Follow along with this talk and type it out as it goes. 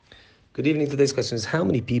Good evening. Today's question is, how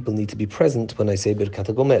many people need to be present when I say Bircat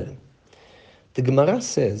HaGomel? The Gemara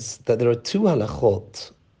says that there are two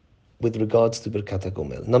halachot with regards to Bircat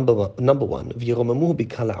HaGomel. Number one, v'yiromamuhu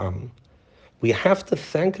bikal ha'am. We have to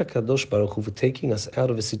thank HaKadosh Baruch Hu for taking us out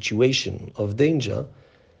of a situation of danger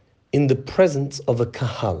in the presence of a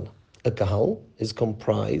kahal. A kahal is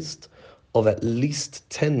comprised of at least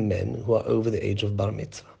 10 men who are over the age of bar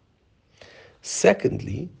mitzvah.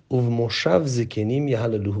 Secondly, uvmoshav zikenim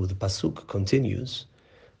yahalaluhu. The pasuk continues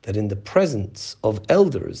that in the presence of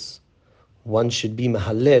elders, one should be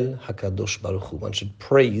mahalel hakadosh baruch Hu. One should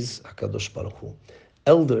praise hakadosh baruch Hu.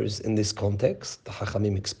 Elders in this context, the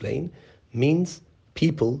Chachamim explain, means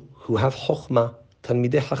people who have chokhmah,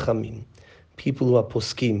 talmidei Chachamim, people who are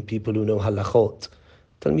poskim, people who know halachot,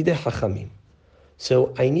 talmidei Chachamim.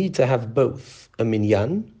 So I need to have both a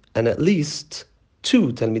minyan and at least two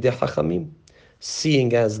talmidei Chachamim,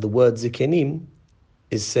 seeing as the word zikenim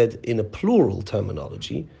is said in a plural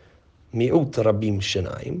terminology, mi'ut rabim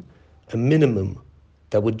shenayim, a minimum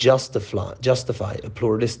that would justify a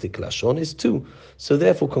pluralistic lashon is two. So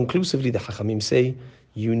therefore, conclusively, the Chachamim say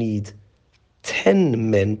you need 10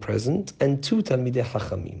 men present and two talmidei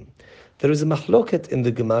Chachamim. There is a mahloket in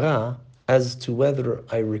the Gemara as to whether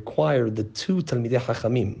I require the two talmidei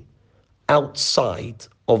Chachamim outside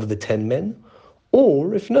of the 10 men,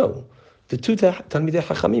 or if no, the two talmidei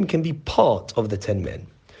Chachamim can be part of the 10 men.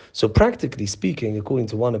 So practically speaking, according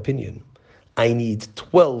to one opinion, I need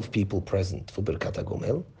 12 people present for Bircat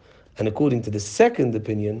HaGomel, and according to the second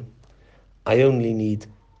opinion, I only need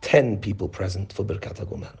 10 people present for Bircat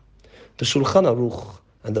HaGomel. The Shulchan Aruch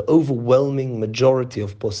and the overwhelming majority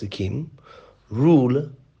of Posikim rule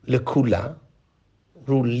lekula,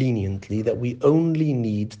 rule leniently, that we only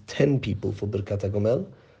need 10 people for Bircat HaGomel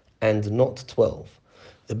and not 12.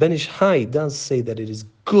 The Ben Ish Hai does say that it is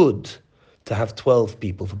good to have 12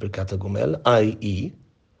 people for Bircat HaGomel, i.e.,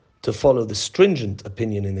 to follow the stringent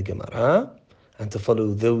opinion in the Gemara and to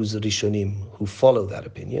follow those Rishonim who follow that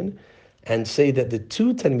opinion, and say that the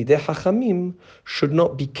two Talmidei Chachamim should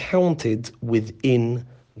not be counted within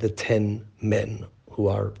the 10 men who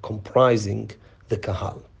are comprising the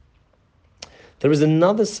Kahal. There is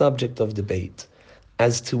another subject of debate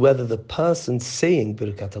as to whether the person saying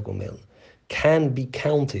Bircat HaGomel can be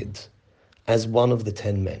counted as one of the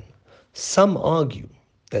 10 men. Some argue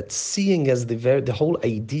that seeing as the whole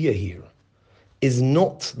idea here is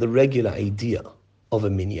not the regular idea of a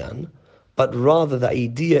minyan, but rather the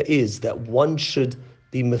idea is that one should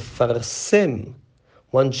be mefarsem,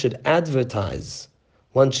 one should advertise,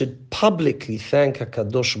 one should publicly thank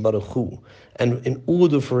HaKadosh Baruch Hu, and in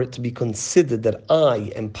order for it to be considered that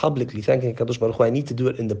I am publicly thanking HaKadosh Baruch Hu, I need to do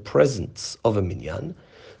it in the presence of a minyan.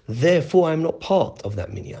 Therefore, I'm not part of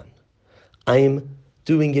that minyan. I am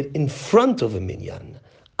doing it in front of a minyan.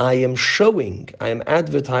 I am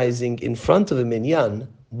advertising in front of a minyan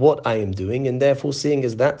what I am doing, and therefore, seeing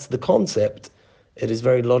as that's the concept, it is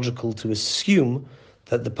very logical to assume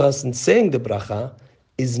that the person saying the bracha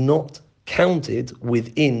is not counted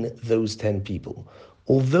within those 10 people.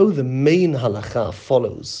 Although the main halacha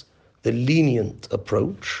follows the lenient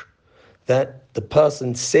approach, that the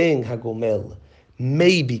person saying HaGomel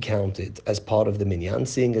may be counted as part of the minyan,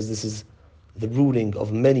 seeing as this is the ruling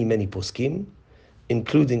of many, many poskim,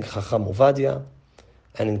 including Chacham Ovadia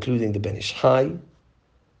and including the Ben Ish Hai.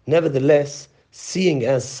 Nevertheless, seeing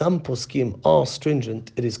as some poskim are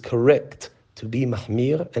stringent, it is correct to be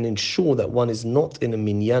mahmir and ensure that one is not in a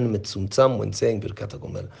minyan metzumtzam when saying Birkat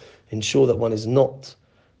HaGomel. Ensure that one is not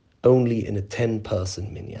only in a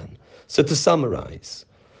 10-person minyan. So to summarize,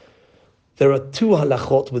 there are two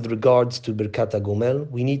halachot with regards to Birkat HaGomel.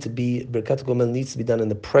 Birkat HaGomel needs to be done in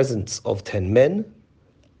the presence of 10 men,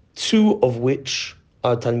 two of which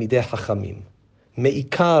are Talmidei Chachamim.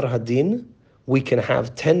 Me'ikar hadin, we can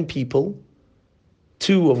have 10 people,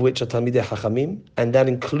 two of which are Talmidei Chachamim, and that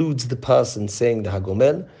includes the person saying the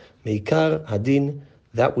HaGomel. Me'ikar hadin,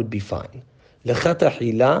 that would be fine. Lechat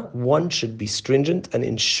ha'ila, one should be stringent and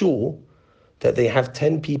ensure that they have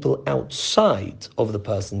 10 people outside of the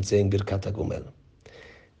person saying Birkat HaGomel.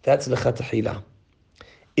 That's lechat ha'ila.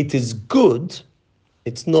 It is good,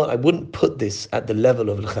 it's not, I wouldn't put this at the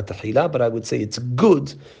level of lechat ha'ila, but I would say it's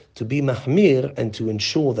good to be mahmir and to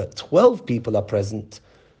ensure that 12 people are present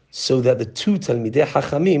so that the two Talmidei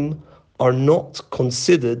Chachamim are not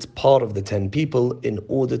considered part of the 10 people in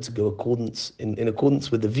order to go in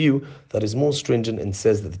accordance with the view that is more stringent and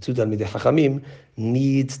says that the two Talmidei Chachamim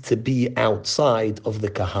need to be outside of the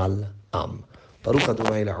Kahal Am. Baruch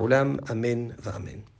Adonai La'olam, Amen v'Amen.